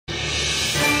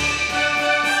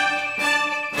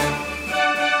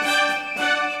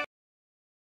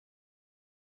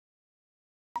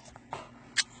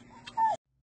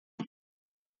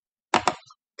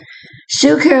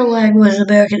Sue Carol Lang was an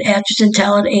American actress and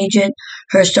talent agent.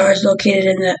 Her star is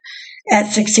located at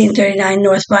 1639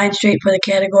 North Vine Street for the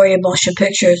category of motion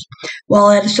pictures.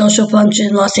 While at a social function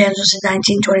in Los Angeles in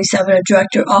 1927, a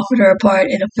director offered her a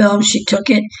part in a film. She took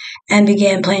it and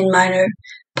began playing minor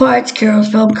parts.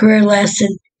 Carol's film career lasted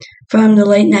from the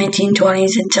late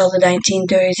 1920s until the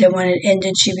 1930s, and when it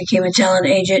ended, she became a talent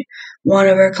agent. One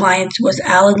of her clients was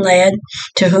Alan Ladd,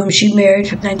 to whom she married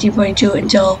from 1942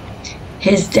 until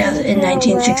his death in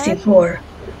 1964.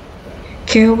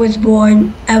 Carol was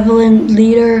born Evelyn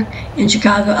Leader in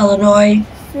Chicago, Illinois,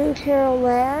 to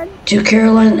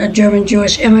Carolyn, a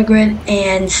German-Jewish immigrant,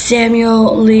 and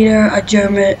Samuel Leader, a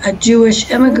Jewish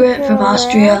immigrant from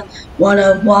Austria, one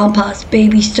of Wampach's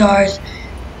baby stars.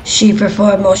 She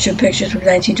performed motion pictures from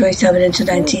 1927 until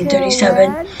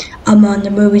 1937. Among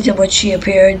the movies in which she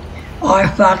appeared are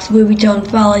Fox Movietone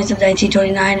Follies of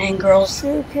 1929 and Girls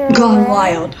Gone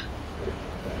Wild.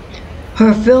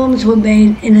 Her films were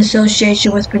made in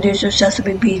association with producer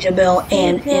Sesame B. DeMille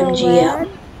and MGM.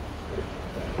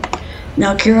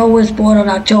 Now, Carol was born on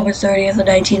October 30th of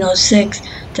 1906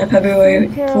 to February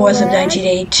 4th of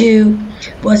 1982,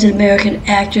 was an American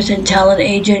actress and talent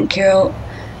agent. Carol's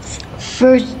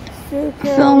first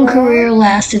film career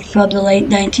lasted from the late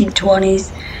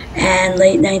 1920s and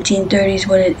late 1930s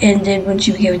when it ended when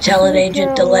she became a talent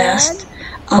agent. The last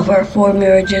of her 4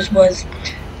 marriages was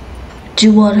to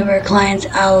one of her clients,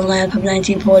 Alan Ladd, from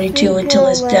 1942 until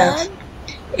his death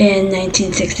in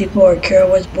 1964. Carol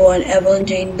was born Evelyn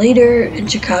Jane Leader in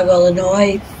Chicago,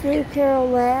 Illinois.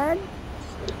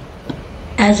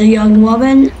 As a young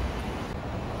woman,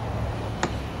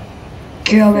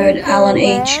 Carol married Alan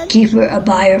H. Kiefer, a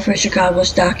buyer for Chicago's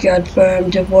stockyard firm,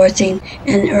 divorcing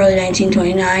in early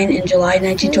 1929. In July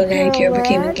 1929, Carol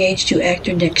became engaged to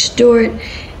actor Nick Stewart,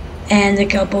 and the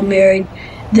couple married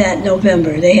that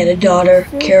November. They had a daughter,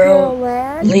 Carol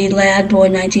Lee Ladd,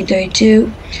 born 1932,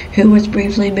 who was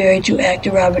briefly married to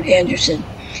actor Robert Anderson.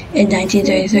 In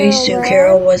 1933, Sue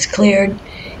Carol was cleared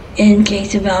in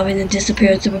case involving the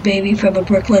disappearance of a baby from a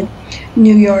Brooklyn,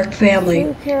 New York family.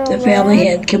 The family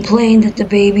had complained that the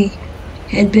baby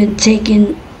had been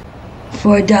taken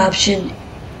for adoption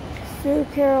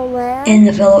in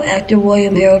the fellow actor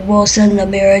William Harold Wilson. The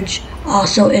marriage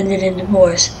also ended in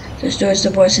divorce. The Stewarts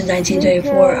divorced in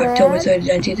 1934, October 30,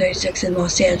 1936 in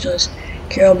Los Angeles.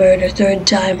 Carol married her third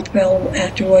time, fellow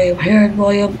actor William Harold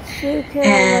Williams,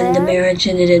 and the marriage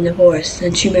ended in divorce.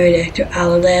 Then she married actor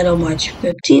Alan Ladd on March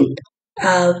 15th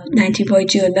of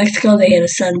 1942 in Mexico. They had a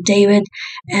son, David,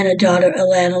 and a daughter,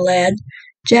 Alana Ladd.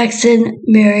 Jackson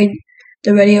married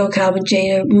the radio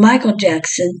commentator Michael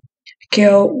Jackson.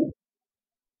 Carol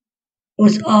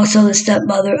was also the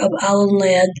stepmother of Alan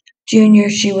Ladd Jr.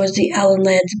 She was the Alan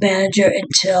Ladd's manager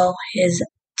until his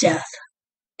death.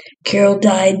 Carol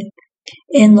died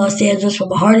in Los Angeles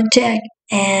from a heart attack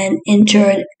and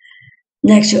interred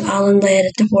next to Alan Ladd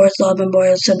at the Forest Lawn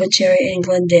Memorial Cemetery in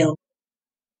Glendale.